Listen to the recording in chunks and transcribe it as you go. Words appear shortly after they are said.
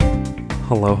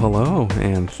Hello,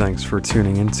 and thanks for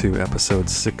tuning into episode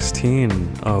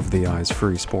 16 of the Eyes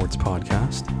Free Sports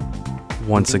Podcast.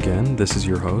 Once again, this is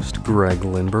your host, Greg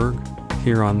Lindberg.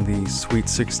 Here on the Sweet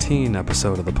 16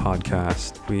 episode of the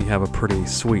podcast, we have a pretty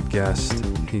sweet guest.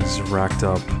 He's racked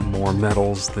up more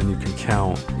medals than you can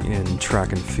count in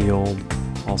track and field,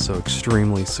 also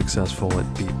extremely successful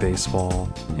at beat baseball,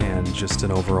 and just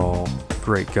an overall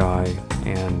great guy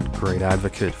and great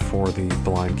advocate for the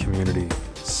blind community.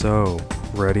 So,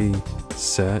 ready,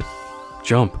 set,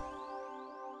 jump.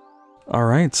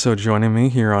 Alright, so joining me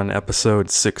here on episode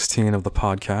 16 of the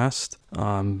podcast,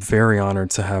 I'm very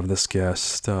honored to have this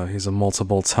guest. He's a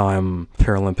multiple-time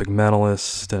Paralympic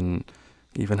medalist and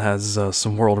even has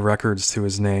some world records to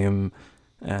his name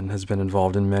and has been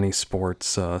involved in many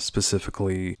sports,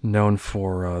 specifically known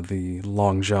for the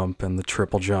long jump and the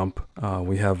triple jump.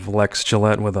 We have Lex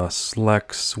Gillette with us.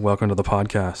 Lex, welcome to the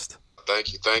podcast.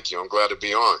 Thank you. I'm glad to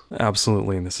be on.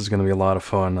 Absolutely. This is going to be a lot of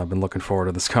fun. I've been looking forward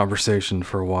to this conversation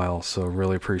for a while, so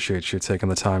really appreciate you taking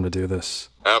the time to do this.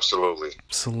 Absolutely.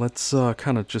 So let's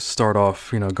kind of just start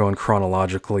off, going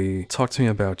chronologically. Talk to me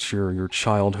about your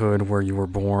childhood, where you were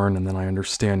born, and then I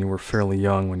understand you were fairly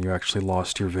young when you actually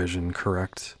lost your vision,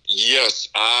 correct? Yes,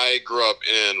 I grew up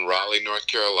in Raleigh, North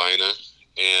Carolina,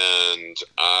 and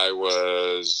I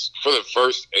was, for the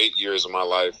first 8 years of my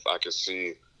life, I could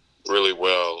see really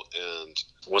well. And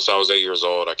once I was 8 years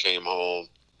old, I came home,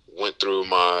 went through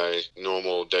my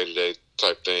normal day-to-day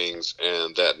type things,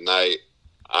 and that night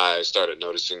I started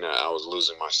noticing that I was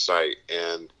losing my sight.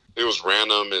 And it was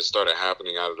random. It started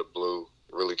happening out of the blue.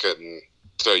 Really couldn't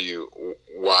tell you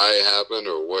why it happened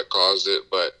or what caused it,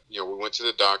 but we went to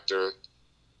the doctor,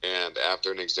 and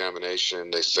after an examination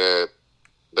they said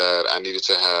that I needed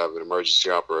to have an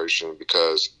emergency operation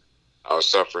because I was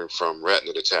suffering from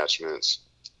retina detachments.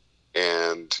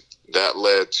 And that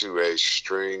led to a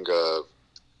string of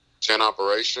 10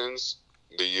 operations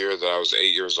the year that I was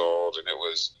 8 years old. And it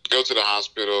was go to the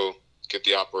hospital, get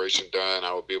the operation done.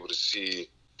 I would be able to see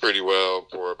pretty well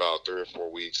for about 3 or 4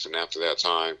 weeks. And after that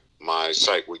time, my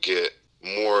sight would get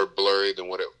more blurry than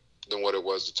what it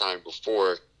was the time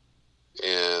before.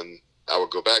 And I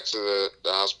would go back to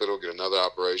the hospital, get another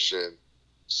operation.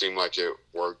 Seemed like it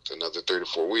worked another 3 to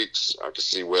 4 weeks. I could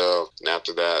see well. And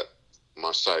after that,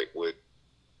 my sight would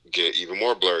get even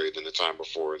more blurry than the time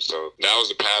before. And so that was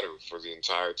a pattern for the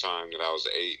entire time that I was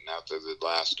 8. And after the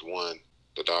last one,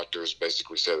 the doctors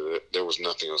basically said that there was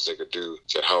nothing else they could do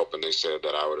to help. And they said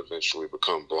that I would eventually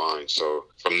become blind. So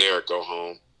from there, go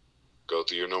home, go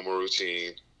through your normal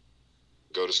routine,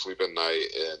 go to sleep at night,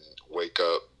 and wake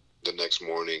up the next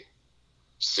morning,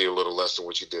 see a little less than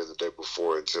what you did the day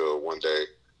before, until one day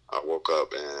I woke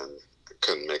up and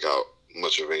couldn't make out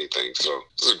much of anything. So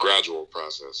it's a gradual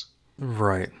process.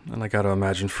 Right. And I got to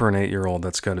imagine for an 8-year-old,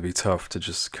 that's got to be tough to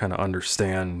just kind of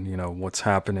understand, what's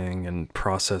happening and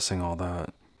processing all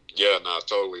that. Yeah, no,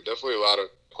 totally. Definitely a lot of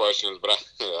questions, but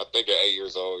I think at 8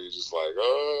 years old, you're just like,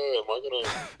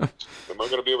 am I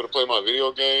gonna be able to play my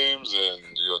video games and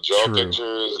draw True.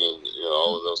 Pictures and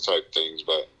all of those type things?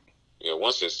 But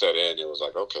once it set in, it was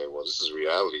like, okay, well, this is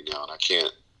reality now, and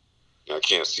I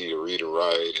can't see or read or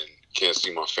write, and can't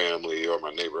see my family or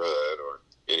my neighborhood or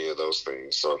any of those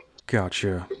things. So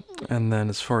Gotcha. And then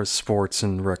as far as sports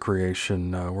and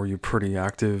recreation, were you pretty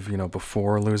active,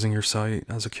 before losing your sight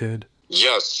as a kid?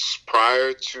 Yes.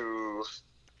 Prior to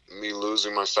me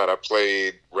losing my sight, I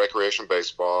played recreation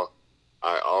baseball.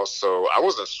 I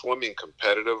wasn't swimming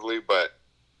competitively, but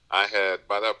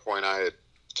by that point I had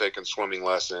taken swimming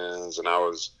lessons, and I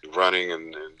was running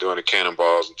and doing the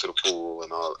cannonballs into the pool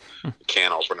and all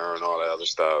can opener and all that other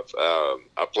stuff.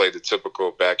 I played the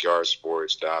typical backyard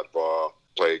sports, dodgeball,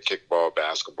 played kickball,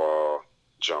 basketball,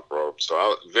 jump rope. So I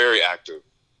was very active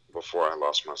before I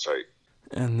lost my sight.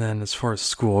 And then as far as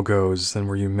school goes, then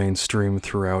were you mainstream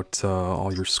throughout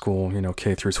all your school,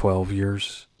 K through 12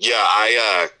 years? Yeah,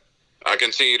 I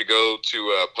continued to go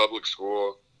to public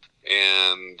school.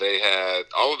 And they had,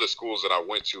 all of the schools that I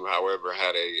went to, however,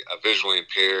 had a visually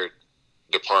impaired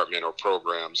department or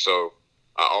program. So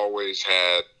I always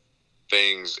had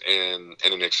things in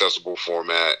an accessible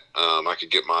format. I could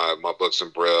get my books in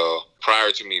Braille. Prior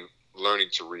to me learning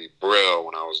to read Braille,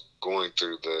 when I was going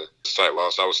through the sight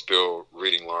loss, I was still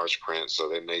reading large print. So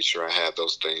they made sure I had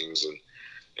those things. And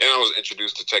I was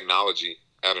introduced to technology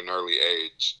at an early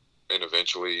age. And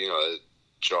eventually,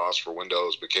 JAWS for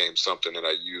Windows became something that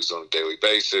I used on a daily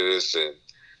basis, and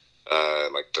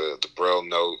like the Braille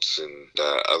notes and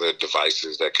other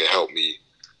devices that could help me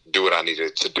do what I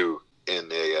needed to do in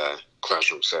a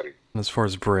classroom setting. As far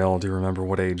as Braille, do you remember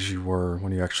what age you were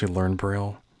when you actually learned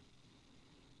Braille?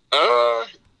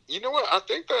 You know what? I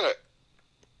think that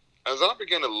as I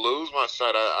began to lose my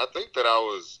sight, I think that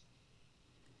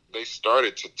they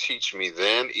started to teach me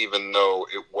then, even though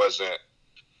it wasn't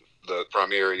the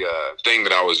primary thing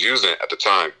that I was using at the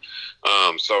time.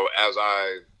 So as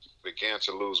I began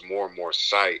to lose more and more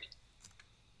sight,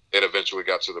 it eventually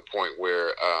got to the point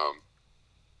where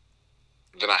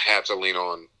then I had to lean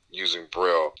on using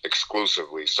Braille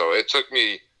exclusively. So I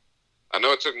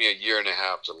know it took me a year and a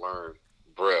half to learn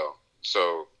Braille.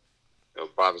 So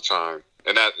by the time,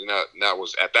 and that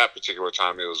was at that particular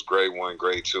time, it was grade 1,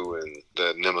 grade 2, and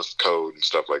the Nimitz code and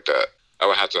stuff like that. I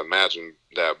would have to imagine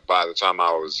that by the time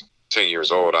I was 10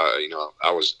 years old,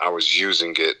 I was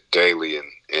using it daily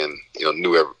and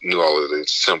knew all of the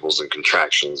symbols and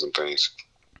contractions and things.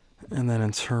 And then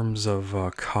in terms of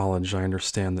college, I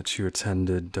understand that you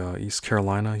attended East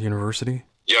Carolina University?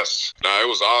 Yes, it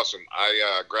was awesome.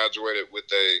 I graduated with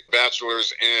a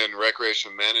bachelor's in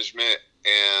recreation management,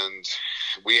 and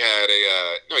we had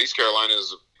East Carolina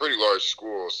is a pretty large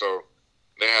school, so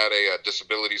they had a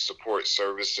disability support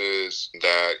services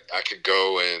that I could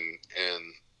go and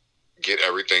get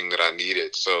everything that I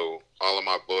needed. So all of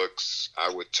my books I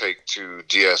would take to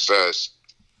DSS,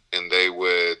 and they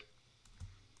would,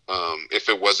 if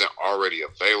it wasn't already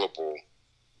available,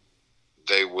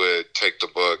 they would take the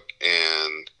book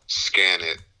and scan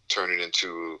it, turn it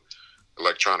into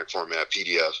electronic format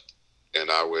PDF,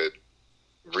 and I would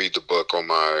read the book on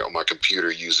my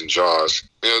computer using JAWS.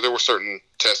 There were certain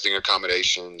testing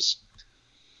accommodations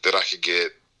that I could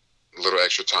get a little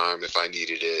extra time if I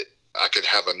needed it. I could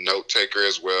have a note taker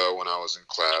as well when I was in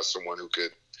class, someone who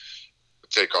could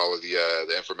take all of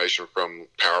the information from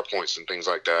PowerPoints and things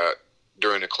like that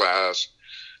during the class,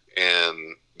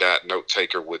 and that note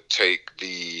taker would take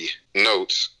the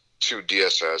notes to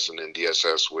DSS, and then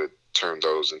DSS would turn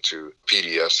those into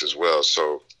PDFs as well.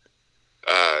 So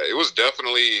it was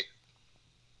definitely,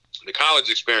 the college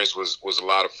experience was a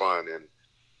lot of fun,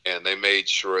 and they made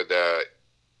sure that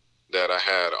I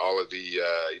had all of the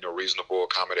reasonable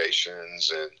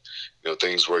accommodations, and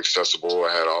things were accessible.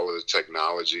 I had all of the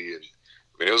technology, and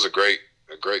it was a great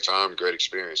time, great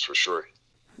experience for sure.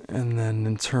 And then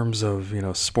in terms of,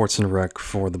 sports and rec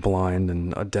for the blind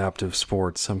and adaptive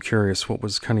sports, I'm curious, what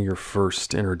was kind of your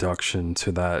first introduction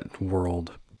to that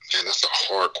world? Man, that's a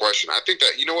hard question. I think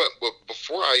that, well,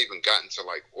 before I even got into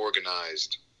like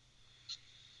organized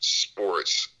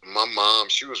sports, my mom,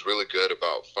 she was really good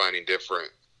about finding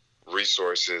different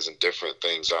resources and different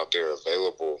things out there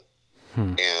available.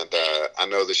 And I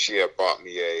know that she had bought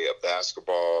me a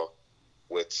basketball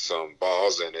with some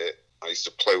balls in it. I used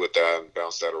to play with that and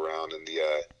bounce that around in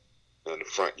the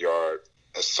front yard.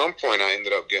 At some point, I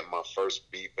ended up getting my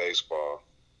first beat baseball,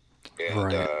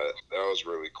 and that was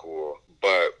really cool.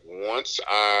 But once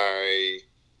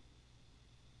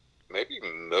maybe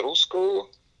middle school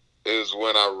is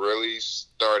when I really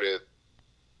started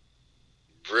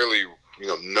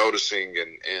noticing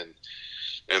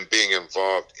and being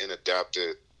involved in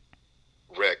adapted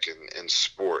rec and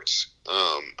sports.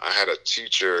 I had a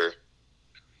teacher.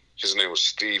 His name was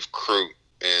Steve Crute,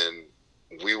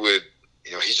 and we would,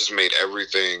 he just made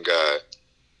everything,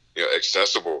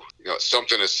 accessible.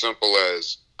 Something as simple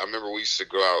as, I remember we used to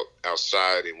go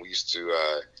outside and we used to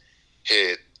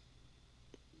hit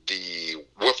the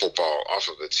wiffle ball off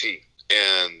of the tee.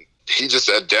 And he just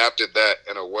adapted that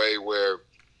in a way where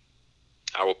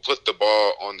I would put the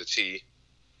ball on the tee,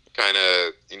 kind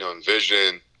of,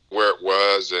 envision where it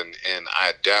was, and I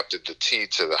adapted the tee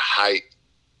to the height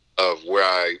of where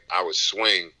I would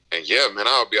swing, and yeah, man,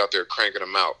 I would be out there cranking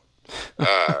them out.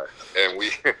 And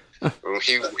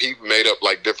he made up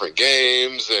like different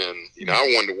games, and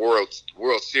I won the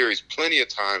World Series plenty of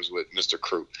times with Mr.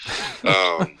 Crute.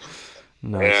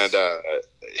 Nice. And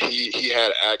he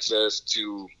had access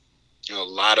to a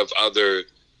lot of other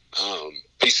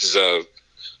pieces of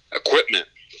equipment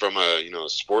from a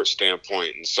sports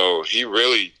standpoint, and so he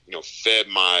really fed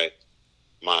my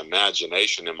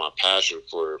imagination and my passion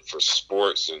for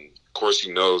sports. And of course,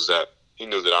 he knew that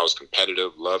I was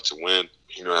competitive, loved to win.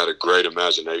 I had a great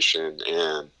imagination,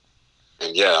 and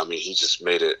yeah, he just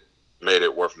made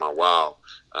it worth my while.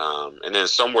 And then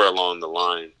somewhere along the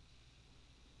line,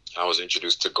 I was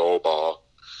introduced to goalball,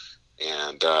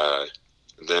 and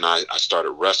then I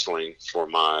started wrestling for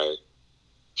my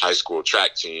high school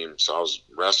track team. So I was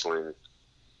wrestling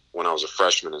when I was a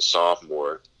freshman and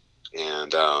sophomore.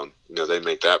 And, they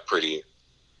make that pretty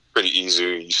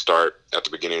easy. You start at the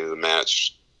beginning of the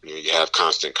match, you have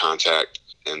constant contact.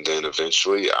 And then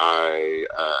eventually by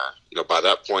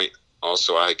that point,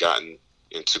 also I had gotten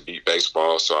into beat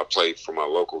baseball. So I played for my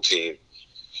local team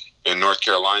in North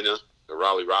Carolina, the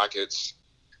Raleigh Rockets.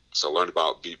 So I learned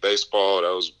about beat baseball.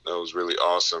 That was really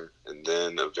awesome. And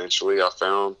then eventually I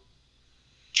found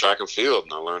track and field,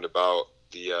 and I learned about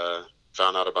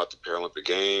found out about the Paralympic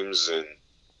Games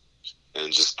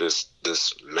and just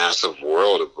this massive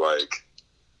world of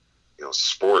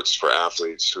sports for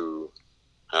athletes who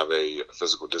have a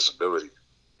physical disability.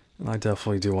 I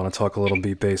definitely do want to talk a little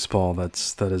beat baseball.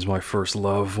 That is my first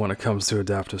love when it comes to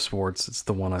adaptive sports. It's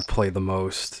the one I play the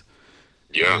most.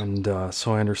 Yeah. And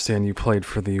so I understand you played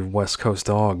for the West Coast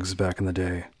Dogs back in the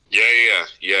day. Yeah.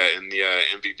 In the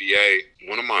MVBA,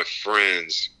 one of my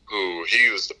friends he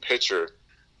was the pitcher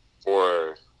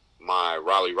for my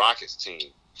Raleigh Rockets team.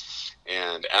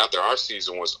 And after our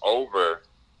season was over,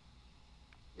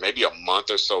 maybe a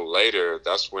month or so later,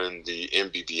 that's when the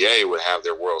MVBA would have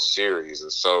their World Series.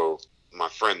 And so my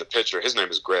friend, the pitcher, his name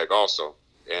is Greg also.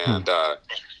 And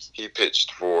he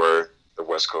pitched for the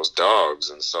West Coast Dogs.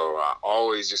 And so I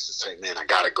always used to say, man, I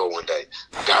got to go one day.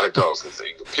 I got to go. Because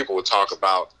people would talk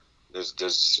about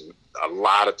there's a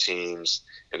lot of teams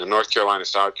in the North Carolina,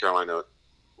 South Carolina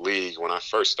league. When I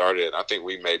first started, I think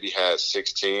we maybe had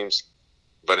 6 teams.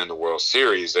 But in the World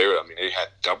Series, they had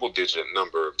double-digit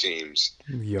number of teams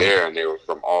there, and they were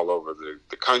from all over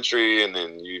the country. And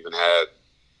then you even had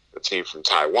a team from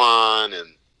Taiwan, and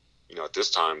at this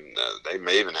time they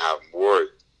may even have more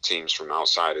teams from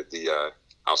outside of the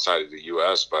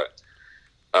U.S. But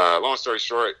long story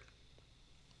short,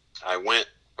 I went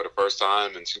for the first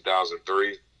time in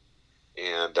 2003,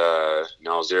 and I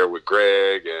was there with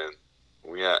Greg, and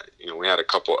we had a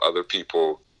couple other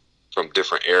people from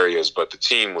different areas, but the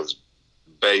team was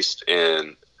based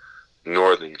in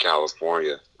Northern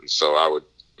California. And so I would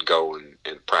go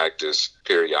and practice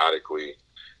periodically.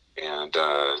 And,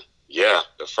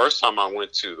 the first time I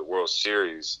went to the World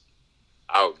Series,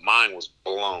 mine was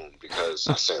blown because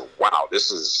I said, wow, this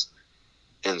is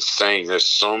insane. There's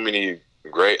so many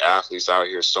great athletes out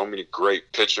here, so many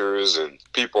great pitchers, and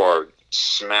people are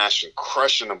smashing,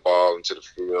 crushing the ball into the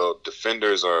field.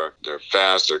 Defenders they're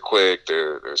fast, they're quick,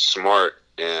 they're smart,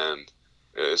 and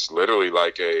it's literally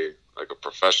like a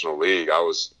professional league. I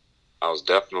was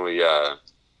definitely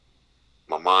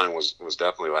my mind was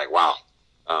definitely like, wow.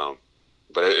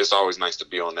 But it's always nice to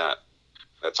be on that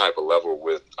type of level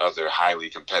with other highly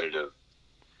competitive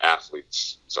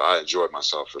athletes. So I enjoyed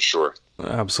myself for sure.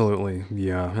 Absolutely,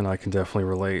 yeah, and I can definitely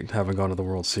relate. Having gone to the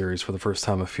World Series for the first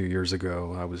time a few years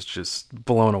ago, I was just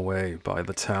blown away by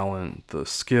the talent, the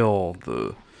skill,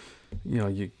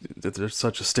 there's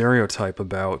such a stereotype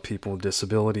about people with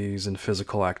disabilities and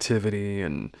physical activity,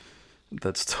 and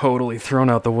that's totally thrown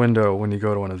out the window when you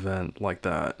go to an event like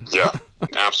that. Yeah,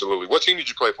 absolutely. What team did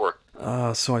you play for?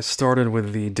 So I started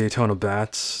with the Daytona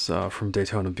Bats from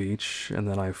Daytona Beach, and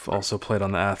then I've also played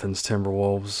on the Athens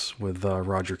Timberwolves with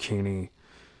Roger Keeney,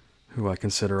 who I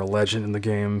consider a legend in the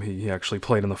game. He actually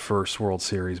played in the first World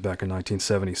Series back in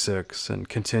 1976 and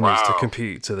continues to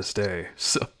compete to this day.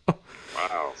 So,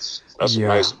 wow, that's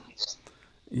amazing.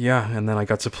 Yeah, and then I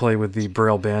got to play with the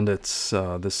Braille Bandits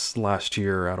this last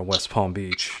year out of West Palm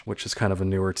Beach, which is kind of a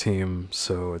newer team,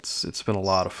 so it's been a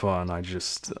lot of fun. I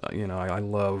just, I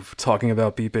love talking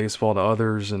about beat baseball to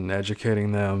others and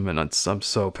educating them, and I'm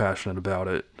so passionate about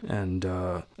it. And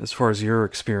as far as your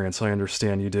experience, I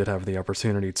understand you did have the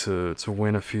opportunity to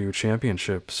win a few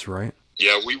championships, right?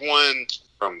 Yeah, we won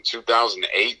from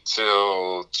 2008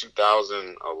 till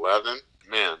 2011.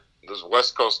 Man, those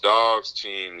West Coast Dogs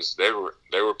teams, they were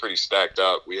pretty stacked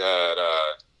up. We had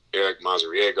Eric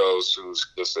Mazariegos, who's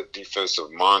just a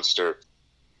defensive monster.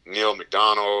 Neil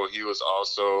McDonald, he was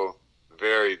also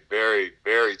very, very,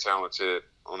 very talented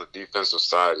on the defensive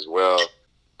side as well.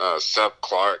 Seth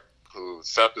Clark,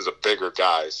 Seth is a bigger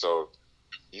guy, so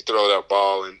you throw that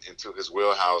ball into his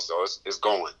wheelhouse, it's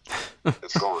going.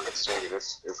 It's going.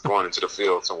 It's going into the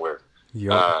field somewhere.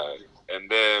 Yep.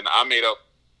 And then I made up,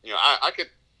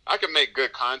 I could make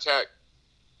good contact,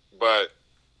 but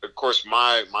of course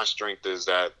my strength is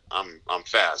that I'm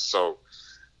fast. So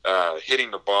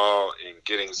hitting the ball and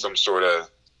getting some sort of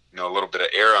a little bit of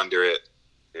air under it,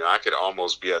 I could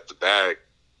almost be at the bag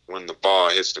when the ball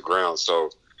hits the ground. So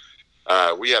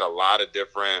we had a lot of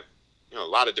different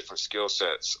skill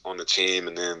sets on the team,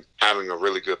 and then having a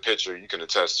really good pitcher, you can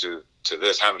attest to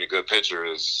this. Having a good pitcher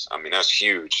is, that's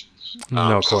huge.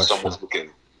 No so question.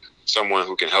 Someone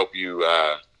who can help you,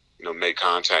 make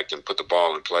contact and put the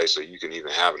ball in play so you can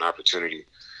even have an opportunity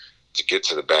to get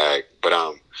to the bag. But,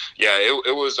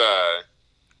 it was,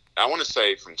 I want to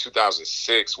say from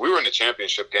 2006, we were in the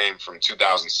championship game from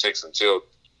 2006 until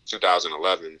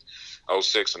 2011.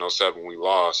 06 and 07, we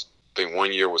lost. I think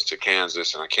one year was to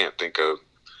Kansas, and I can't think of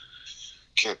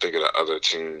the other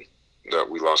team that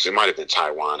we lost. It might have been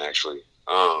Taiwan, actually.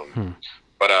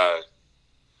 But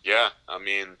Yeah, I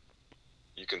mean,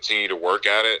 you continue to work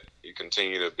at it. You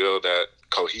continue to build that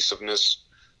cohesiveness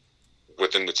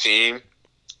within the team,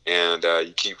 and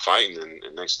you keep fighting.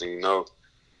 And next thing you know,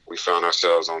 we found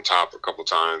ourselves on top a couple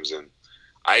times. And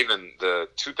the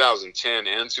 2010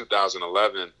 and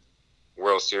 2011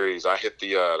 World Series, I hit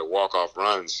the walk-off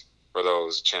runs for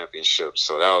those championships.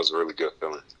 So that was a really good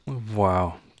feeling.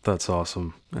 Wow, that's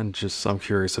awesome. And just I'm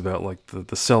curious about like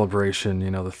the celebration,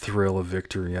 the thrill of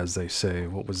victory, as they say.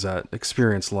 What was that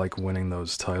experience like winning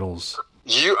those titles?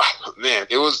 Man,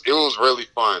 it was really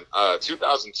fun.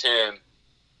 2010,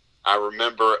 I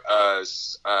remember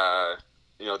us.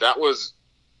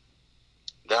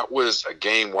 That was a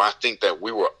game where I think that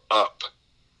we were up,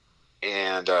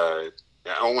 and I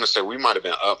want to say we might have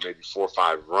been up maybe 4 or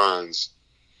 5 runs.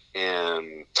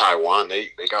 And Taiwan,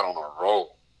 they got on a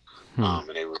roll, Hmm.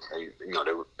 and they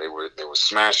were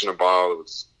smashing the ball. It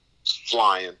was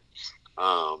flying,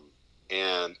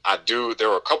 and there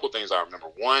were a couple things I remember.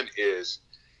 One is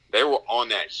they were on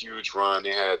that huge run.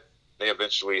 They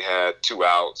eventually had 2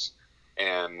 outs,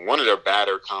 and one of their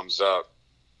batter comes up,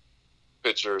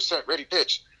 pitcher set, ready,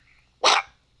 pitch, wow,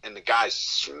 and the guy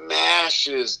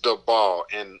smashes the ball.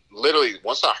 And literally,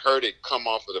 once I heard it come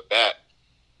off of the bat,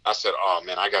 I said, "Oh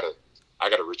man, I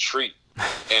gotta retreat."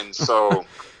 And so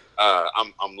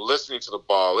I'm listening to the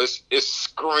ball. It's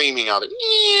screaming out,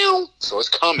 "Meow!" So it's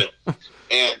coming,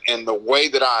 and the way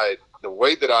that I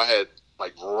had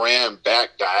like ran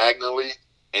back diagonally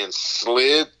and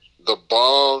slid the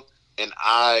ball, and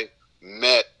I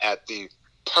met at the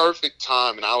perfect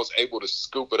time, and I was able to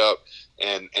scoop it up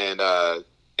and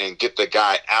get the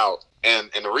guy out. And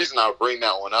the reason I bring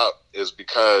that one up is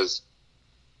because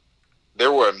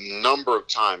there were a number of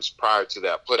times prior to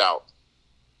that put out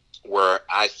where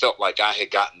I felt like I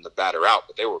had gotten the batter out,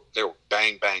 but they were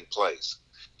bang bang plays,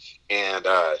 and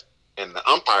the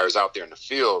umpires out there in the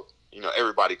field,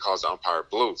 everybody calls the umpire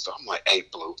Blue. So I'm like, "Hey,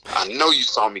 Blue, I know you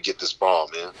saw me get this ball,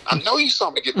 man. I know you saw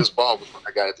me get this ball before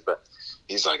I got at the bat."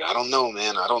 He's like, "I don't know,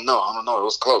 man. I don't know. It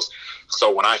was close." So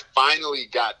when I finally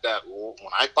got that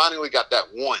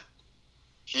one,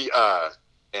 he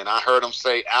and I heard him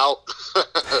say out.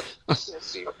 I said,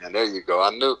 "See, man, there you go. I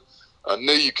knew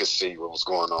you could see what was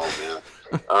going on, man."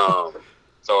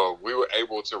 So we were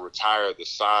able to retire the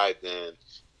side then,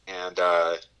 and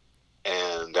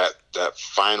that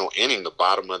final inning, the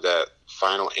bottom of that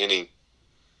final inning,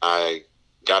 I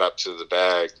got up to the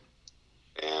bag,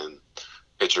 and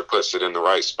pitcher puts it in the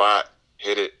right spot,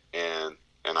 hit it, and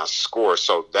I score.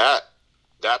 So that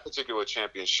particular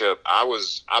championship, I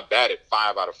batted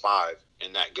 5 out of 5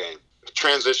 in that game.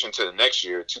 Transition to the next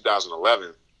year,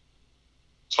 2011,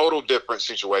 total different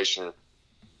situation.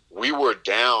 We were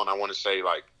down, I want to say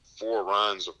like 4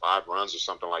 runs or 5 runs or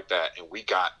something like that, and we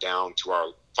got down to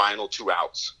our final 2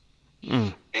 outs.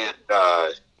 Mm.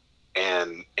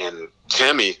 And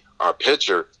Timmy, our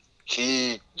pitcher,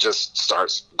 he just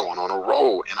starts going on a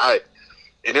roll,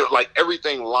 and it like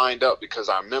everything lined up because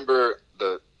I remember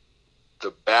the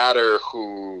batter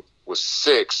who was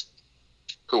 6th,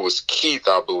 who was Keith,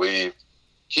 I believe.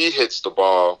 He hits the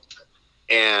ball,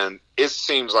 and it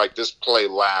seems like this play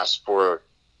lasts for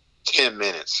 10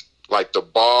 minutes. Like the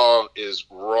ball is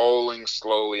rolling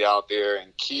slowly out there,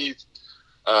 and Keith,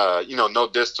 no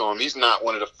diss to him, he's not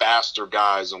one of the faster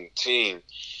guys on the team.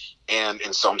 And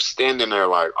so I'm standing there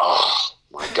like, "Oh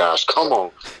my gosh, come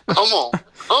on,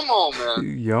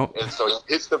 man." Yep. And so he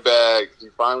hits the bag. He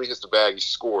finally hits the bag. He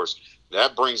scores.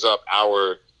 That brings up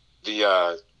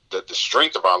the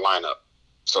strength of our lineup.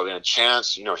 So then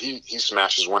Chance, he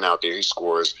smashes one out there. He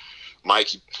scores.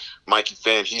 Mikey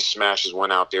Finn, he smashes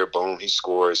one out there. Boom, he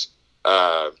scores.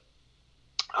 I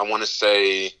want to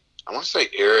say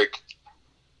Eric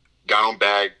got on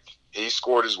bag. He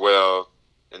scored as well.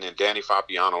 And then Danny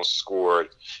Fabiano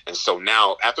scored. And so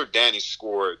now, after Danny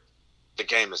scored, the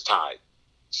game is tied.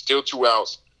 Still 2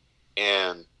 outs,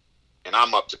 and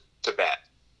I'm up to bat.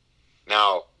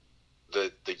 Now,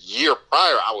 the year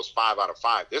prior, I was 5 out of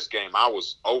 5. This game, I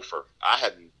was 0 for.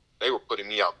 They were putting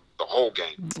me out the whole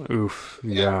game. Oof.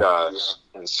 Yeah.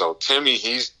 And so Timmy,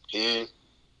 he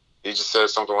just said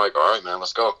something like, "All right, man,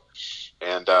 let's go."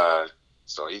 And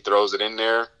so he throws it in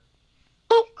there.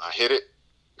 Boop, I hit it.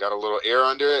 Got a little air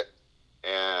under it,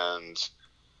 and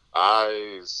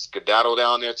I skedaddled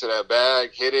down there to that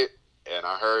bag, hit it, and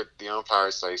I heard the umpire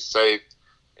say safe,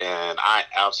 and I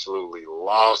absolutely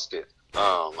lost it.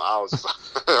 I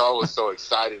was so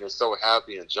excited and so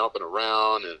happy and jumping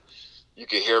around, and you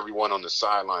could hear everyone on the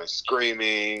sideline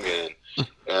screaming,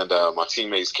 and my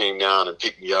teammates came down and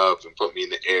picked me up and put me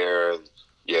in the air. And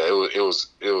yeah, it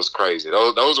was crazy.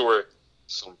 Those were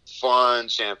some fun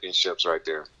championships right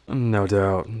there. No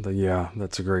doubt. Yeah,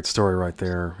 that's a great story right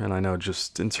there. And I know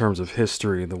just in terms of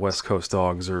history, the West Coast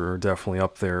Dogs are definitely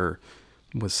up there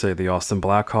with, say, the Austin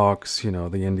Blackhawks,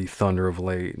 the Indy Thunder of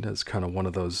late as kind of one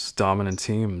of those dominant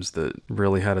teams that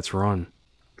really had its run.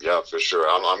 Yeah, for sure.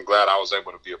 I'm glad I was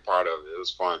able to be a part of it. It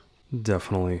was fun.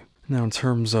 Definitely. Now, in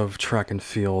terms of track and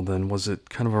field, then was it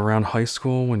kind of around high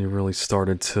school when you really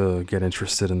started to get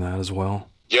interested in that as well?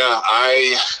 Yeah,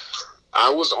 I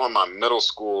was on my middle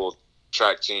school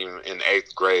track team in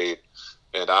 8th grade,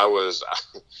 and I was,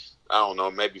 I don't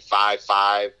know, maybe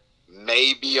 5'5",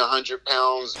 maybe 100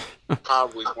 pounds,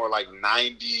 probably more like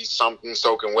 90 something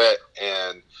soaking wet,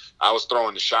 and I was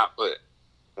throwing the shot put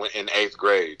in 8th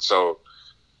grade. So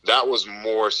that was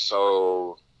more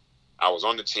so, I was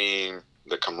on the team,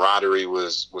 the camaraderie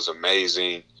was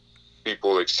amazing,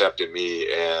 people accepted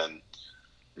me, and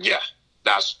yeah,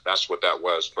 that's what that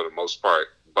was for the most part.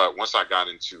 But once I got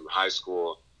into high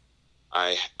school,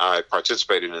 I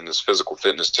participated in this physical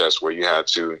fitness test where you had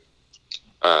to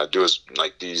do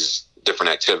like these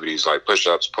different activities like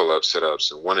push-ups, pull-ups,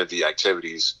 sit-ups. And one of the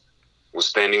activities was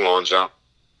standing long jump,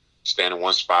 stand in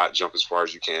one spot, jump as far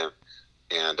as you can.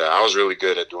 And I was really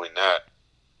good at doing that.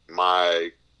 My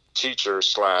teacher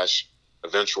 /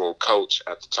 eventual coach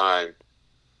at the time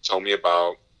told me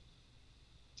about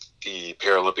the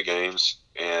Paralympic Games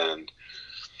and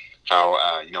how,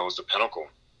 it was the pinnacle,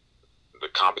 the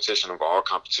competition of all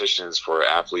competitions for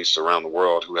athletes around the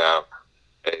world who have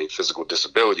a physical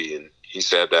disability. And he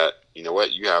said that, you know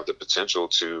what, you have the potential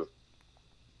to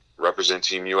represent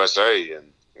Team USA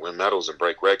and win medals and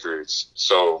break records.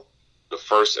 So the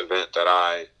first event that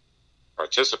I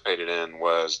participated in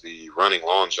was the running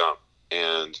long jump.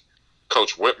 And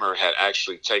Coach Whitmer had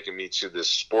actually taken me to this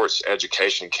sports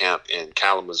education camp in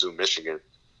Kalamazoo, Michigan.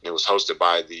 It was hosted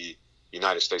by the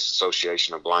United States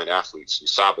Association of Blind Athletes,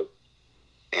 USABA.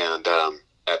 And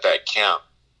at that camp,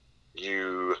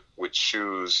 you would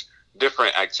choose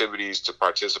different activities to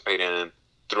participate in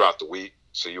throughout the week.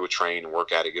 So you would train and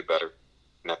work at it, get better.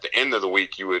 And at the end of the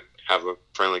week, you would have a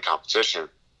friendly competition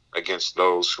against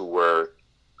those who were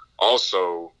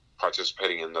also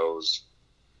participating in those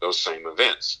same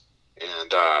events.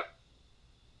 And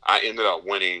I ended up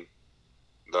winning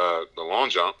the long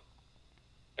jump,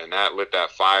 and that lit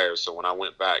that fire. So when I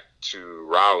went back to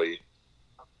Raleigh,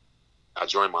 I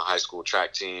joined my high school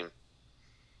track team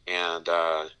and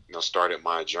started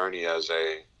my journey as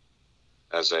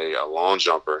a long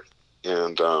jumper.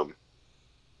 And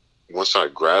once I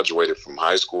graduated from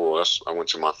high school, I went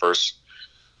to my first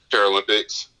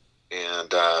Paralympics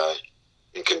and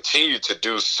continued to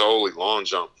do solely long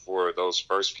jump for those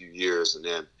first few years. And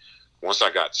then once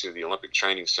I got to the Olympic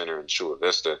Training Center in Chula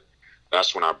Vista,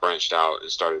 that's when I branched out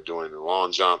and started doing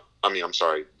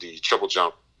the triple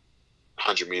jump,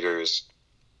 100 meters,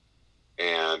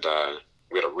 and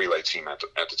we had a relay team at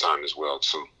the time as well,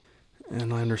 too.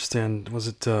 And I understand, was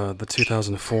it the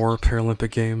 2004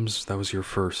 Paralympic Games? That was your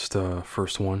first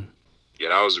one? Yeah,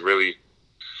 that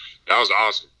was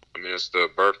awesome. I mean, it's the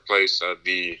birthplace of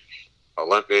the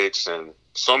Olympics and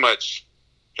so much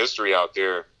history out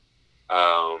there.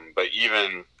 But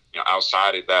even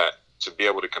outside of that, to be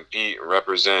able to compete and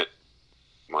represent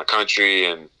my country,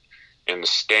 and in the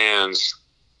stands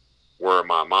were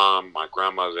my mom, my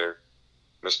grandmother,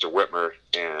 Mr. Whitmer,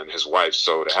 and his wife.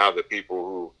 So to have the people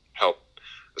who helped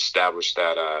establish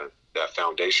that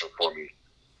foundation for me,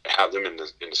 to have them in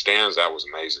the stands, that was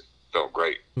amazing. Felt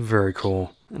great. Very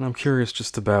cool. And I'm curious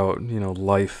just about,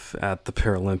 life at the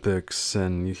Paralympics,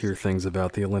 and you hear things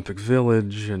about the Olympic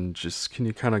Village, and just can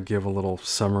you kind of give a little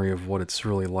summary of what it's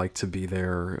really like to be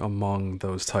there among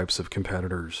those types of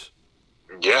competitors?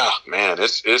 Yeah, man, it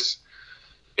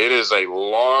is a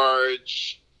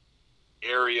large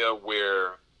area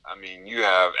where, you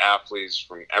have athletes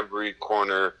from every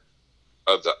corner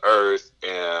of the earth,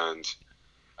 and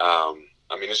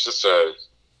it's just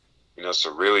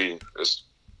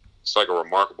it's like a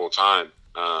remarkable time.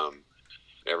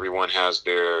 Everyone has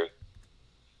their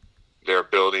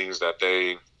buildings that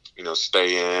they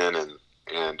stay in,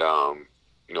 and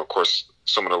of course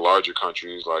some of the larger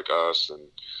countries like us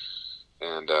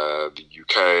and the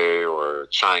UK or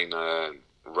China and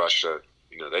Russia,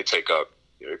 they take up,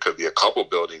 it could be a couple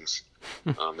buildings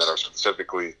that are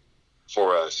specifically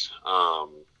for us.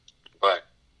 But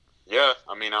yeah,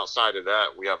 outside of that,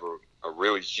 we have a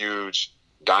really huge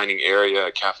dining area,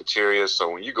 a cafeteria.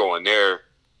 So when you go in there,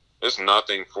 there's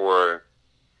nothing for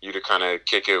you to kind of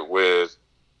kick it with,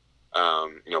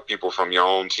 people from your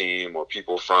own team, or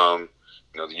people from,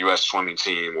 the U.S. swimming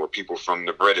team, or people from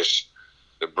the British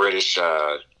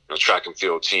track and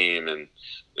field team. And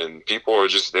and people are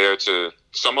just there to.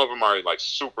 Some of them are like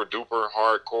super duper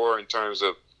hardcore in terms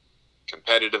of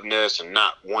competitiveness and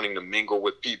not wanting to mingle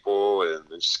with people and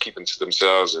just keeping to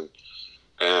themselves.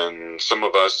 And some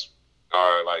of us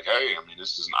are like, hey, I mean,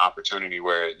 this is an opportunity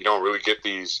where you don't really get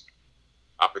these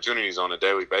opportunities on a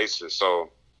daily basis.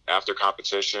 So after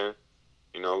competition,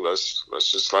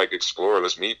 let's just like explore.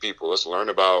 Let's meet people. Let's learn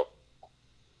about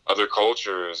other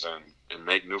cultures and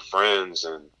make new friends.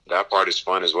 And that part is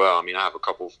fun as well. I mean, I have a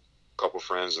couple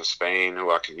friends in Spain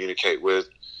who I communicate with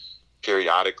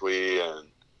periodically, and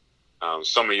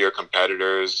some of your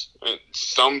competitors. And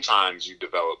sometimes you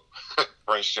develop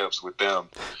friendships with them.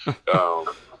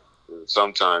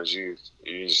 Sometimes you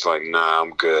just like, nah,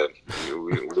 I'm good.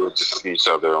 We'll just see each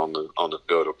other on the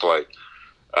field of play.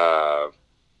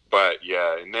 But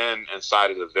yeah, and then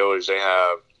inside of the village, they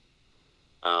have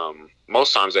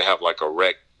most times they have like a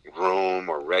rec room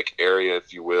or rec area,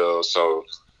 if you will. So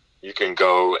you can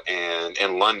go, and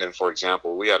in London, for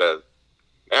example, they had a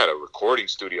recording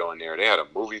studio in there. They had a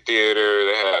movie theater.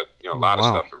 They had a lot of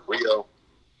stuff in Rio.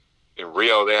 In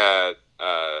Rio, they had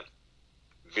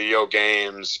video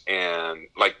games and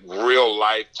like real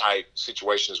life type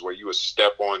situations where you would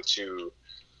step onto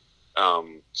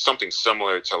something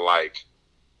similar to like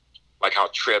how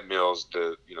treadmills,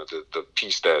 the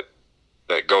piece that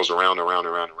goes around,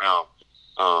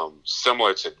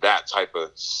 similar to that type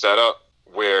of setup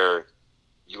where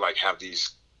you like have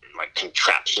these like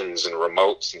contraptions and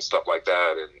remotes and stuff like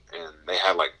that, and they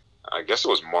had like, I guess it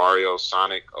was Mario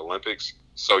Sonic Olympics.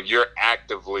 So you're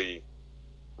actively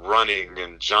running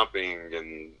and jumping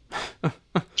and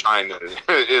trying to.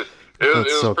 It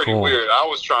was so pretty cool. weird. I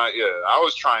was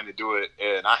trying to do it,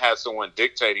 and I had someone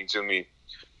dictating to me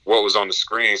what was on the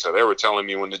screen. So they were telling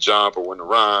me when to jump or when to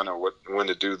run or when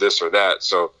to do this or that.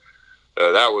 So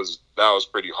that was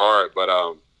pretty hard, but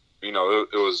it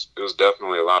was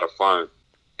definitely a lot of fun.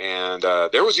 And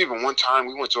there was even one time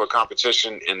we went to a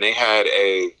competition, and they had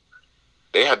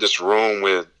this room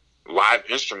with live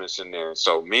instruments in there.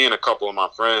 So me and a couple of my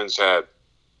friends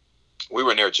we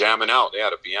were in there jamming out. They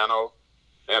had a piano,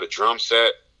 they had a drum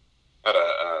set, had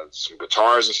some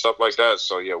guitars and stuff like that.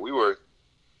 So yeah, we were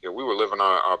living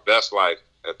our best life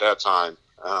at that time.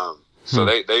 So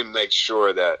they make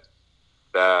sure that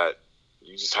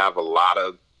you just have a lot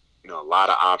of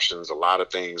options, a lot of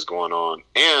things going on.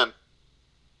 And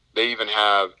they even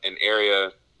have an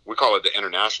area, we call it the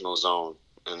international zone.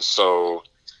 And so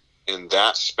in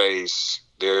that space,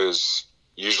 there's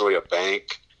usually a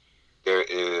bank. There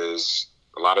is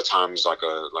a lot of times like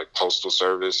postal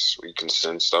service where you can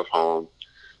send stuff home.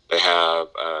 They have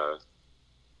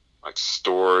like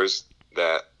stores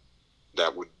that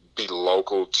would be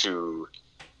local to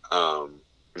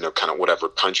kind of whatever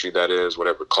country that is,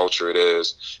 whatever culture it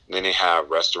is. And then they have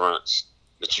restaurants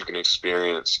that you can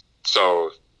experience.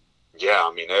 So yeah,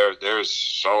 I mean, there's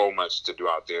so much to do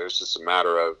out there. It's just a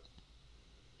matter of,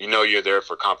 you're there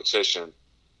for competition.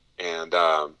 And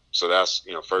so that's,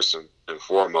 first and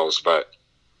foremost, but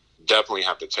definitely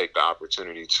have to take the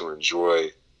opportunity to enjoy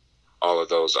all of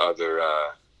those other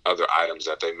items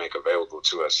that they make available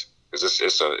to us. Because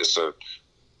it's a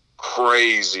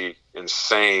crazy,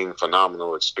 insane,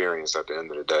 phenomenal experience at the end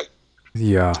of the day.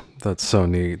 Yeah, that's so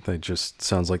neat. They just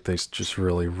sounds like they just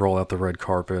really roll out the red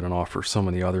carpet and offer so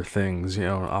many other things,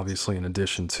 obviously in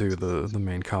addition to the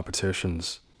main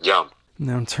competitions. Yeah.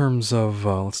 Now, in terms of,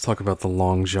 let's talk about the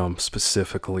long jump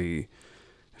specifically.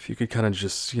 If you could kind of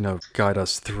just, guide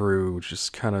us through,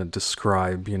 just kind of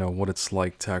describe, what it's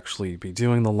like to actually be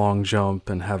doing the long jump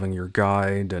and having your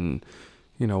guide, and,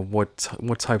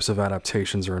 what types of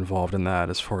adaptations are involved in that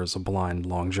as far as a blind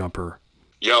long jumper.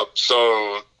 Yep.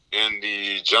 So in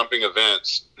the jumping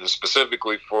events, and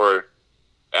specifically for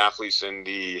athletes in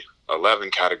the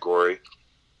 11 category,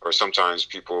 or sometimes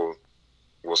people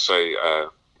will say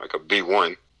like a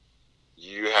B1,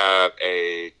 you have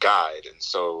a guide. And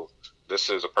so this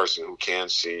is a person who can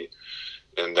see,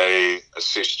 and they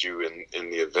assist you in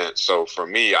the event. So for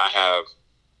me, I have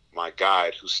my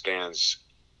guide who stands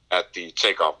at the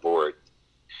takeoff board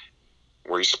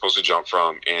where you're supposed to jump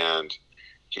from, and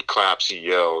he claps, he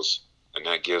yells, and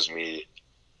that gives me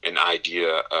an idea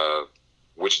of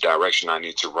which direction I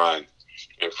need to run.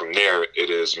 And from there, it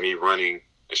is me running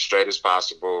as straight as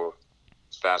possible,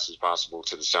 as fast as possible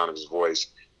to the sound of his voice,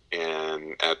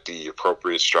 and at the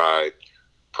appropriate stride,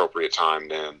 appropriate time,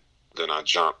 then I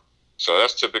jump. So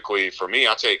that's typically, for me,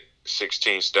 I take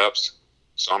 16 steps.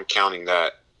 So I'm counting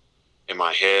that in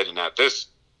my head. And at this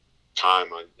time,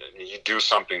 you do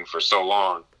something for so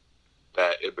long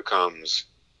that it becomes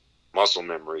muscle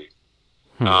memory.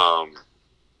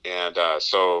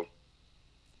 So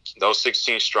those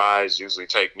 16 strides usually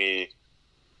take me,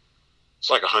 it's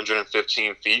like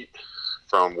 115 feet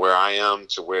from where I am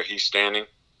to where he's standing.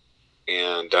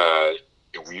 And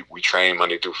we train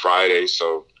Monday through Friday.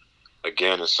 So,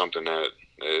 again, it's something that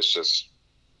it's just,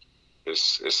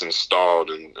 it's installed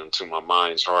into my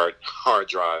mind's hard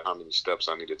drive, how many steps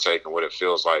I need to take and what it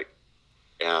feels like.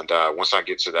 And once I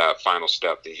get to that final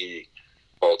step, then he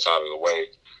bolts out of the way.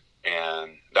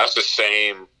 And that's the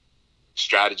same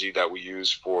strategy that we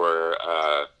use for,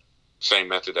 same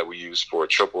method that we use for a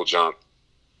triple jump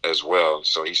as well.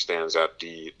 So he stands at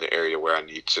the area where I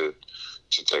need to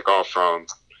take off from.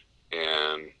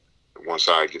 And once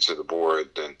I get to the board,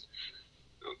 then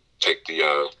take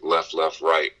the left,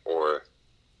 right, or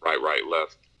right,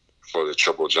 left for the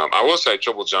triple jump. I will say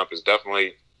triple jump is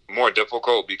definitely more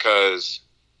difficult because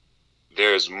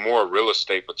there's more real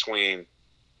estate between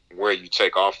where you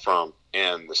take off from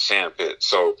and the sand pit.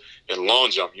 So in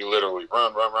long jump, you literally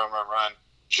run,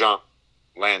 jump,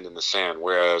 land in the sand.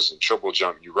 Whereas in triple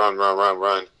jump, you run,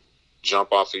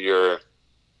 jump off of or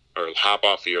hop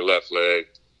off of your left leg,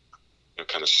 and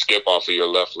kind of skip off of your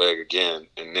left leg again,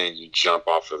 and then you jump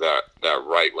off of that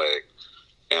right leg.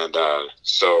 And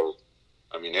so,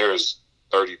 I mean, there's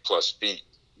 30 plus feet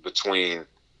between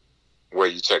where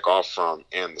you take off from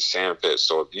and the sand pit.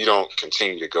 So if you don't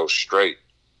continue to go straight,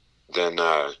 then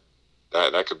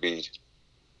that could be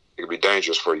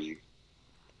dangerous for you.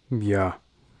 Yeah.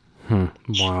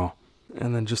 Wow.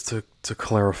 And then just to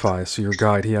clarify, so your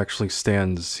guide, he actually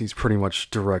stands, he's pretty much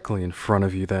directly in front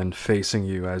of you then, facing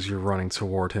you as you're running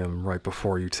toward him right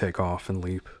before you take off and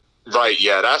leap. Right,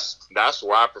 yeah, that's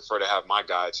where I prefer to have my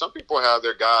guide. Some people have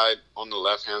their guide on the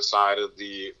left-hand side of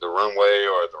the runway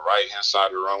or the right-hand side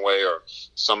of the runway, or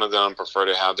some of them prefer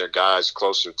to have their guides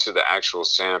closer to the actual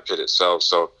sand pit itself.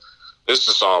 So this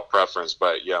is all preference,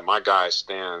 but yeah, my guide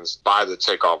stands by the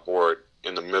takeoff board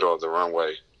in the middle of the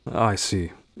runway. I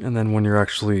see. And then when you're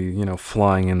actually,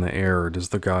 flying in the air, does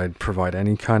the guide provide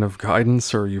any kind of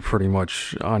guidance, or are you pretty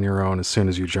much on your own as soon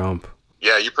as you jump?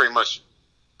 Yeah, you're pretty much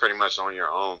on your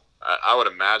own. I would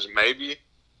imagine maybe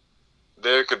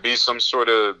there could be some sort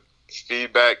of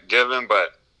feedback given,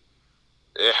 but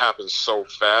it happens so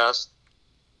fast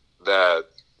that,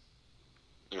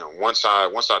 once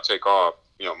I take off,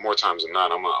 more times than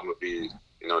not, I'm gonna be,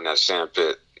 in that sand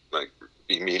pit, like,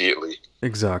 immediately.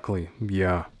 Exactly,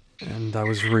 yeah. And I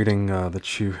was reading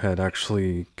that you had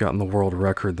actually gotten the world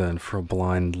record then for a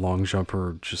blind long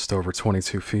jumper just over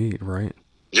 22 feet, right?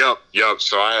 Yep.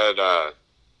 So I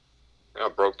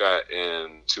broke that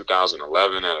in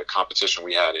 2011 at a competition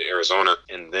we had in Arizona,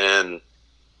 and then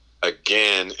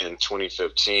again in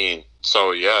 2015.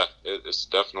 So yeah, it's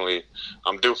definitely,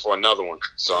 I'm due for another one.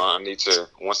 So I need to,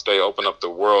 once they open up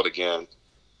the world again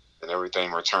and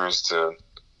everything returns to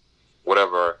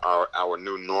whatever our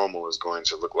new normal is going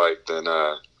to look like, then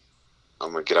I'm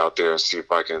gonna get out there and see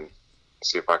if I can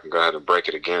go ahead and break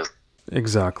it again.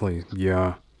 Exactly,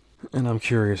 yeah. And I'm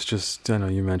curious, I know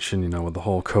you mentioned, with the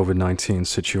whole COVID-19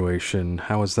 situation,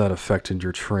 how has that affected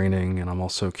your training? And I'm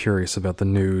also curious about the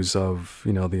news of,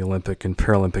 the Olympic and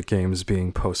Paralympic Games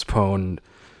being postponed.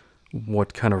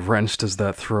 What kind of wrench does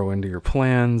that throw into your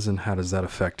plans, and how does that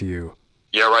affect you?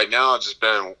 Yeah, right now I've just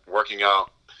been working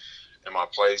out in my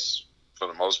place for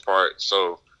the most part.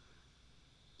 So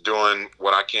doing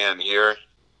what I can here.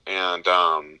 And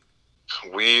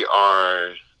we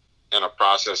are in a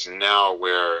process now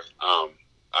where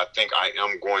I think I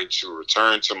am going to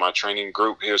return to my training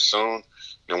group here soon.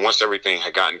 And once everything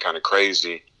had gotten kind of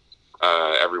crazy,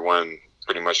 everyone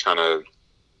pretty much kind of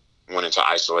went into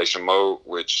isolation mode,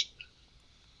 which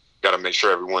got to make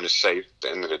sure everyone is safe at the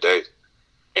end of the day.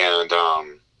 And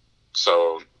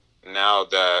so now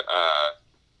that I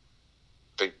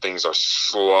think things are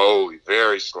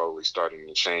very slowly starting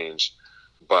to change,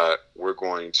 but we're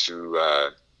going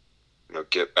to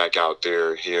get back out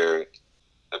there here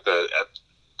at the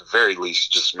very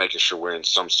least, just making sure we're in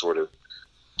some sort of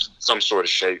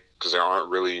shape, because there aren't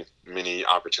really many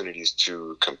opportunities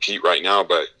to compete right now.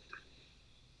 But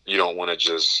you don't want to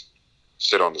just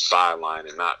sit on the sideline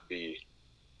and not be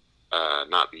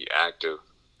active.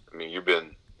 I mean,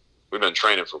 we've been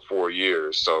training for 4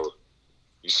 years, so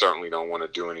you certainly don't want to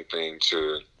do anything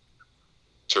to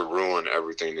ruin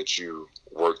everything that you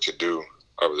worked to do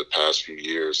over the past few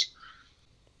years.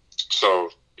 So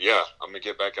yeah, I'm gonna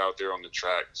get back out there on the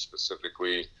track,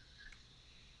 specifically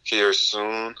here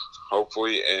soon,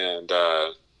 hopefully. And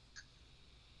I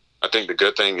think the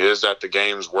good thing is that the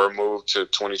games were moved to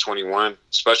 2021,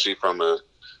 especially from a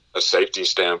safety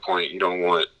standpoint. You don't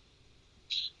want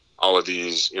all of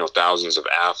these, thousands of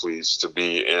athletes to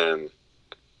be in,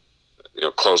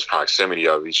 close proximity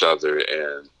of each other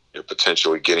and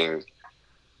potentially getting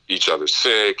each other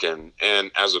sick. And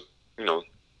as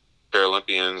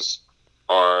Paralympians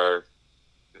are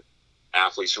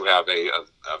athletes who have a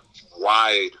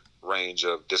wide range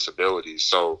of disabilities.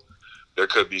 So there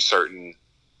could be certain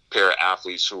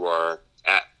para-athletes who are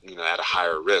at a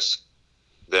higher risk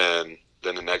than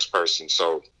the next person.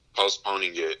 So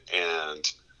postponing it and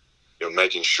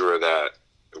making sure that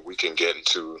we can get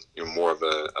into more of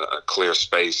a clear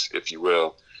space, if you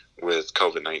will, with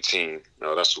COVID-19.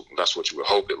 That's what you would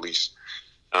hope, at least.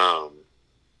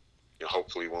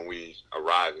 Hopefully, when we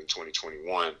arrive in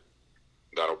 2021,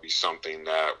 that'll be something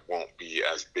that won't be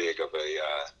as big of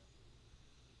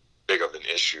an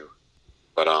issue.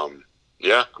 But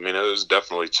yeah, I mean, it was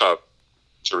definitely tough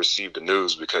to receive the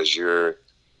news, because you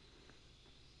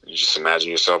just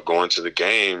imagine yourself going to the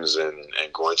games and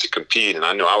going to compete. And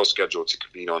I know I was scheduled to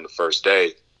compete on the first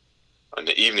day in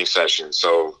the evening session.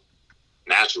 So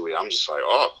naturally, I'm just like,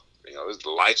 the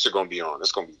lights are going to be on.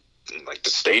 It's going to be like the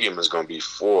stadium is going to be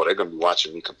full. They're going to be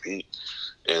watching me compete.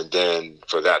 And then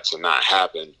for that to not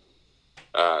happen,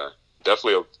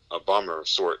 definitely a bummer of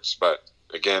sorts. But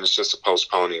again, it's just a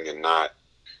postponing and not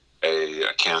a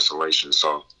cancellation.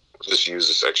 So just use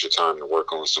this extra time to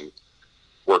work on some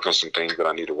things that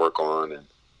I need to work on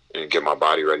and get my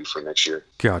body ready for next year.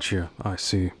 Gotcha. I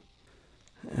see.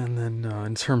 And then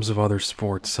in terms of other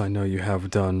sports, I know you have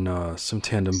done some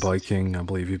tandem biking. I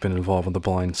believe you've been involved with the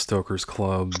Blind Stokers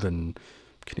Club. And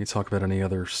can you talk about any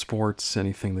other sports,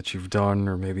 anything that you've done,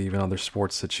 or maybe even other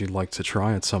sports that you'd like to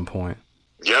try at some point?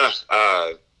 Yeah,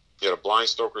 the Blind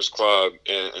Stokers Club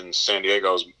in San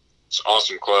Diego is an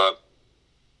awesome club,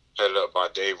 headed up by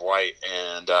Dave White.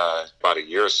 And about a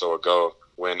year or so ago,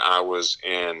 when I was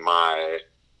in my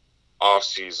off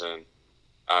season,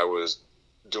 I was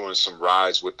doing some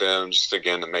rides with them, just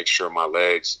again to make sure my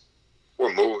legs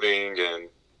were moving. And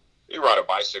you ride a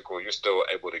bicycle, you're still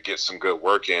able to get some good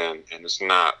work in, and you're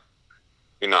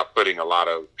not putting a lot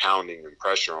of pounding and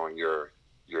pressure on your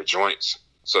joints.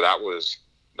 So that was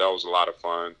a lot of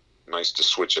fun. Nice to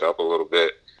switch it up a little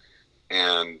bit.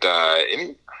 And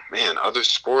other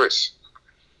sports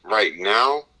right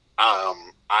now,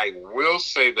 I will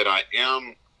say that I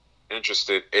am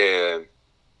interested in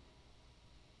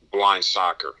blind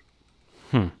soccer.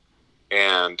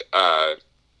 And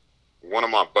one of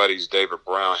my buddies, David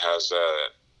Brown, has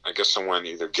I guess someone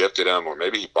either gifted him or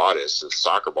maybe he bought it. It's a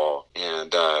soccer ball.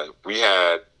 And we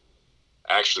had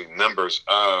actually members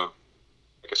of,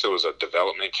 I guess it was a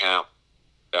development camp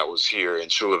that was here in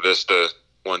Chula Vista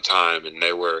one time, and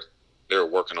they were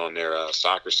working on their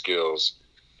soccer skills.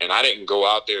 And I didn't go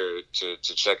out there to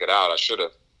check it out. I should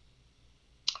have.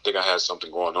 I think I had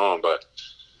something going on, but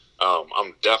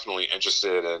I'm definitely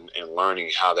interested in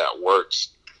learning how that works.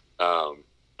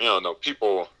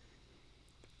 People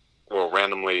will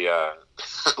randomly,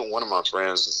 one of my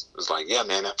friends is like, yeah,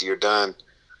 man, after you're done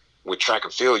with track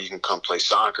and field, you can come play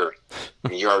soccer.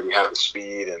 And you already have the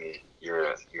speed and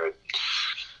you're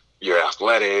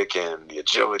athletic and the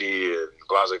agility and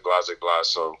blah, blah, blah, blah.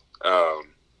 So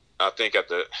I think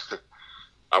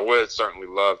I would certainly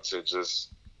love to just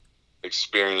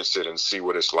experience it and see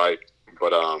what it's like.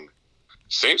 But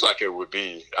seems like it would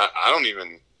be, I don't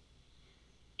even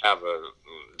have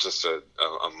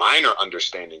a minor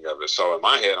understanding of it. So in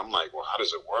my head, I'm like, well, how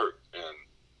does it work? And,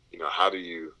 how do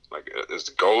you, like, is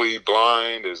the goalie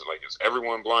blind? Is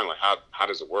everyone blind? Like, how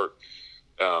does it work?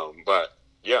 But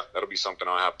yeah, that'll be something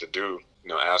I'll have to do,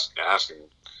 asking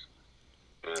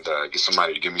and get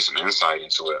somebody to give me some insight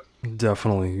into it.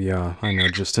 Definitely, yeah. I know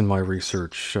just in my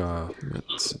research,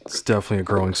 it's definitely a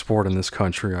growing sport in this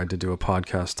country. I did do a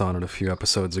podcast on it a few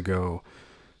episodes ago,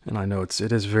 and I know it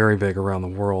is very big around the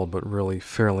world, but really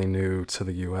fairly new to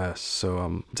the U.S. So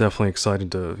I'm definitely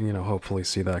excited to, hopefully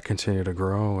see that continue to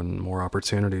grow and more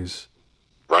opportunities.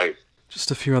 Right.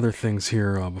 Just a few other things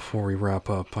here before we wrap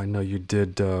up. I know you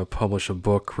did publish a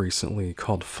book recently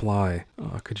called Fly.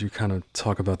 Could you kind of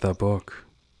talk about that book?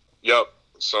 Yep.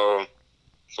 So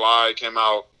Fly came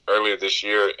out earlier this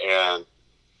year, and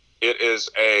it is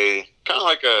a kind of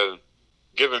like a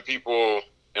giving people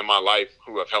in my life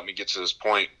who have helped me get to this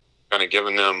point, kind of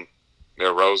giving them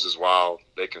their roses while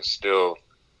they can still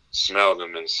smell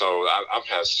them. And so I've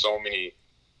had so many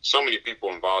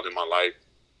people involved in my life.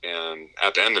 And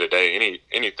at the end of the day,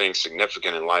 anything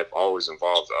significant in life always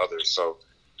involves others. So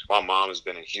my mom has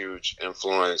been a huge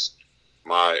influence.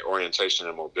 My orientation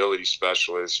and mobility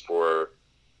specialist, for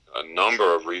a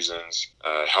number of reasons,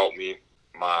 helped me.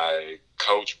 My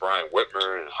coach, Brian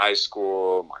Whitmer, in high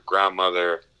school, my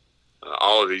grandmother,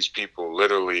 all of these people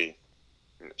literally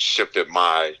shifted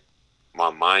my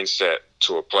mindset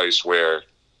to a place where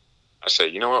I say,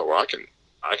 you know what, well,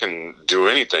 I can do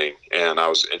anything. And I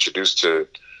was introduced to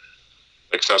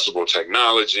accessible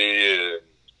technology and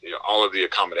all of the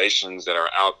accommodations that are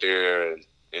out there,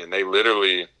 and they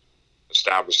literally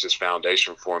established this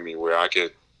foundation for me where I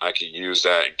could use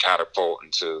that and catapult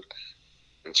into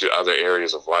other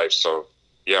areas of life. So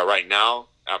yeah, right now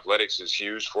athletics is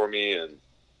huge for me, and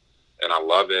I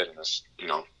love it, and it's,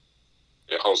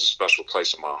 it holds a special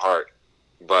place in my heart.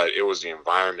 But it was the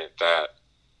environment that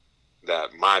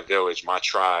my village, my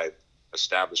tribe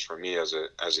established for me as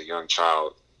a young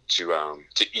child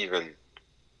to even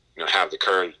have the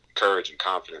courage and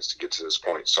confidence to get to this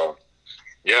point. So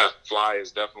yeah, Fly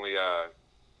is definitely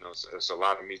it's a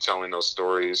lot of me telling those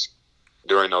stories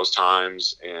during those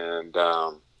times, and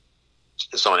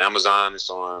it's on Amazon, it's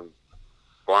on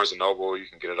Barnes and Noble. You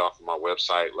can get it off of my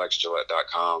website,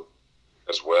 lexgillette.com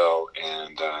as well.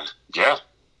 And yeah,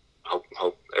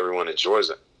 hope everyone enjoys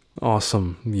it.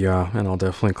 Awesome. Yeah, and I'll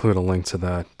definitely include a link to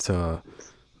that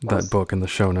book in the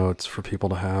show notes for people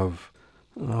to have.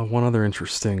 One other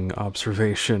interesting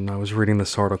observation, I was reading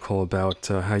this article about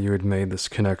how you had made this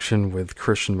connection with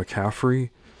Christian McCaffrey,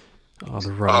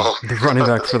 the running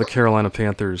back for the Carolina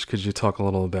Panthers. Could you talk a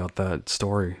little about that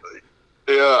story?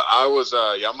 Yeah,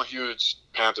 I'm a huge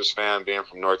Panthers fan, being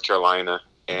from North Carolina,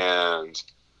 and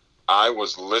I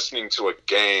was listening to a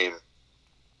game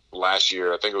last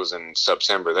year. I think it was in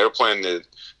September. They were playing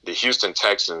the Houston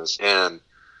Texans, and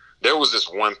there was this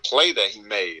one play that he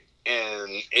made, and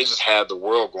it just had the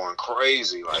world going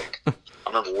crazy. Like, I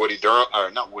remember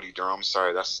not Woody Durham.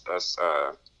 Sorry, that's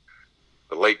the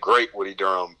late great Woody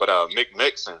Durham. But Mick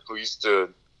Mixon, who used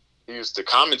to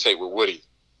commentate with Woody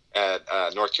at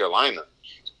North Carolina.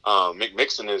 Mick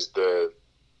Mixon is the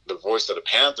voice of the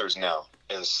Panthers now,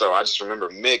 and so I just remember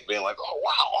Mick being like, "Oh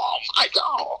wow, oh my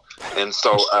God!" And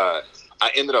so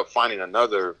I ended up finding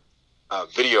another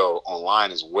video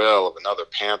online as well of another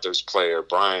Panthers player,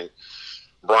 Brian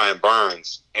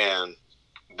Burns, and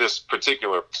this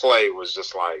particular play was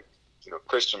just like,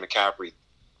 Christian McCaffrey,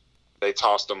 they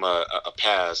tossed him a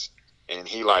pass, and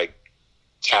he like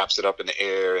taps it up in the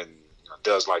air and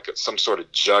does like some sort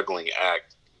of juggling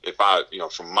act. If I,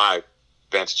 from my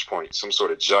vantage point, some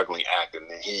sort of juggling act, and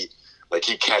then he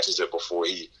catches it before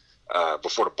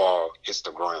the ball hits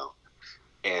the ground.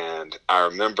 And I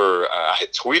remember I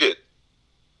had tweeted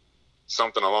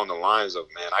something along the lines of,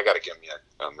 "Man, I got to get me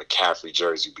a McCaffrey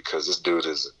jersey because this dude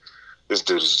is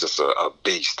just a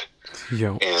beast."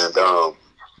 Yo.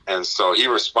 And so he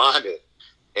responded,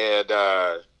 and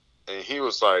he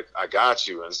was like, "I got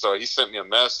you." And so he sent me a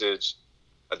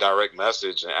direct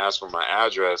message, and asked for my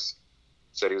address.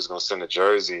 Said he was going to send a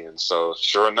jersey, and so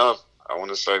sure enough, I want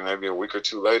to say maybe a week or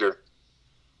two later,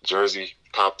 jersey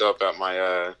popped up at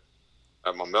my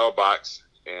mailbox,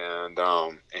 and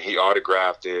he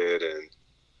autographed it,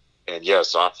 and yeah,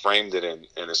 so I framed it, and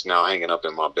it's now hanging up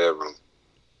in my bedroom.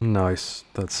 Nice.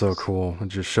 That's so cool. It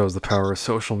just shows the power of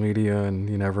social media, and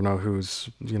you never know who's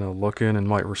looking and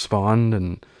might respond,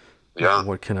 and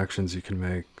what connections you can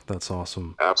make. That's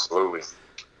awesome. Absolutely.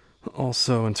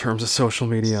 Also, in terms of social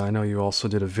media, I know you also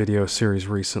did a video series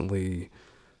recently,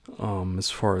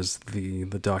 as far as the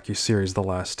docuseries The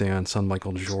Last Dance on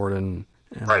Michael Jordan.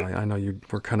 And right. I know you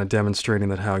were kind of demonstrating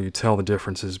that how you tell the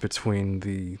differences between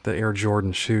the Air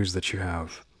Jordan shoes that you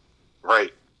have.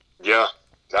 Right. Yeah.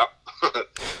 That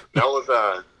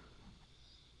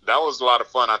was a lot of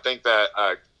fun. I think that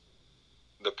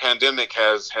the pandemic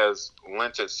has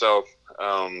lent itself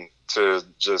to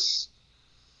just,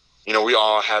 we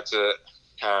all had to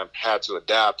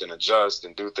adapt and adjust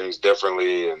and do things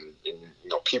differently, and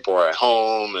people are at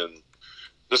home, and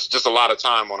just a lot of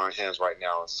time on our hands right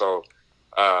now. And so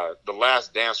The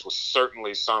Last Dance was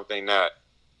certainly something that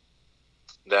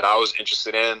I was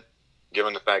interested in,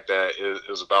 given the fact that it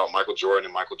was about Michael Jordan,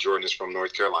 and Michael Jordan is from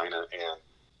North Carolina, and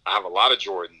I have a lot of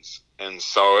Jordans. And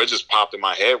so it just popped in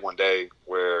my head one day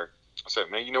where I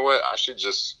said, man, you know what? I should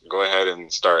just go ahead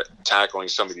and start tackling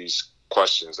some of these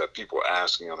questions that people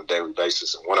ask me on a daily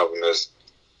basis. And one of them is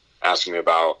asking me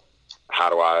about how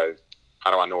do I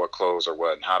know what clothes are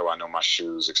what, and how do I know my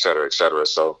shoes, et cetera, et cetera.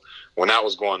 So when that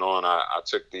was going on, I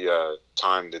took the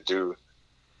time to do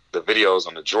the videos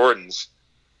on the Jordans.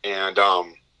 And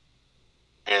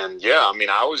yeah, I mean,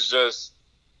 I was just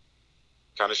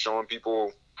kind of showing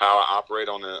people how I operate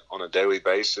on a daily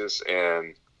basis.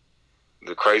 And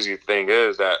the crazy thing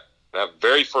is that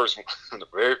very first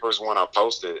one I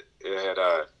posted, it had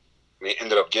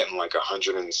ended up getting like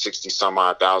 160 some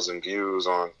odd thousand views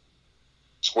on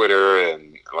Twitter,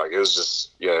 and like it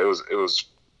was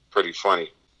pretty funny.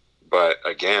 But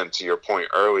again, to your point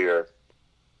earlier,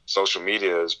 social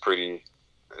media is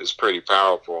is pretty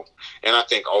powerful. And I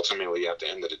think ultimately at the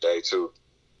end of the day too,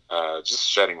 just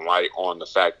shedding light on the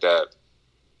fact that,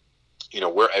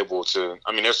 we're able to,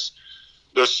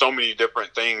 there's so many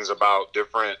different things about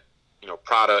different,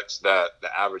 products that the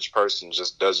average person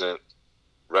just doesn't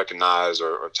recognize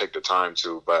or take the time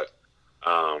to. But,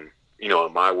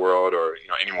 in my world or,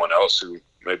 anyone else who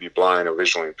may be blind or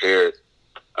visually impaired,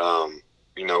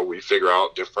 we figure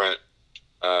out different,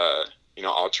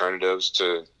 alternatives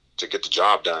to get the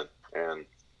job done. And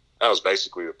that was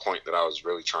basically the point that I was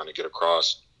really trying to get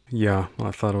across. Yeah,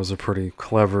 I thought it was a pretty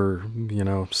clever,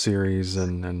 series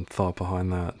and thought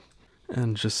behind that.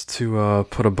 And just to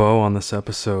put a bow on this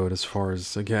episode, as far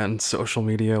as, again, social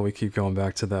media, we keep going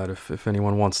back to that. If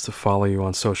anyone wants to follow you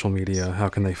on social media, how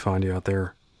can they find you out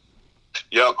there?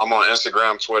 Yep, I'm on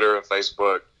Instagram, Twitter, and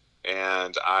Facebook,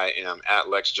 and I am at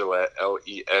Lex Gillette,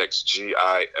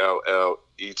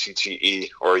 LEXGILLETTE,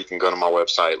 or you can go to my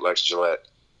website,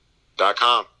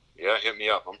 lexgillette.com. Yeah, hit me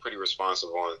up. I'm pretty responsive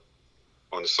on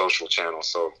the social channel,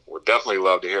 so we'd definitely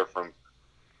love to hear from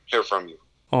you.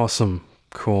 Awesome.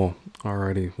 Cool.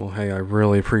 Alrighty. Well, hey, I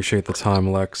really appreciate the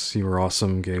time, Lex. You were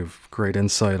awesome, gave great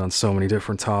insight on so many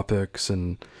different topics,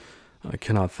 and I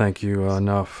cannot thank you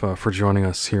enough for joining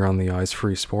us here on the Eyes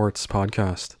Free Sports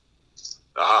podcast.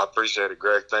 I appreciate it,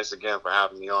 Greg. Thanks again for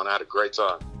having me on. I had a great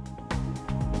time.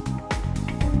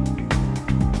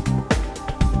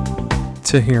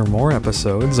 To hear more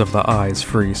episodes of the Eyes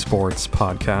Free Sports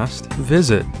podcast,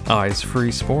 visit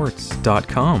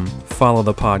eyesfreesports.com. Follow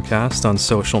the podcast on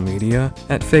social media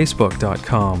at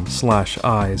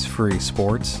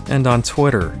facebook.com/eyesfreesports and on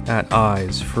Twitter at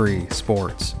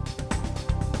eyesfreesports.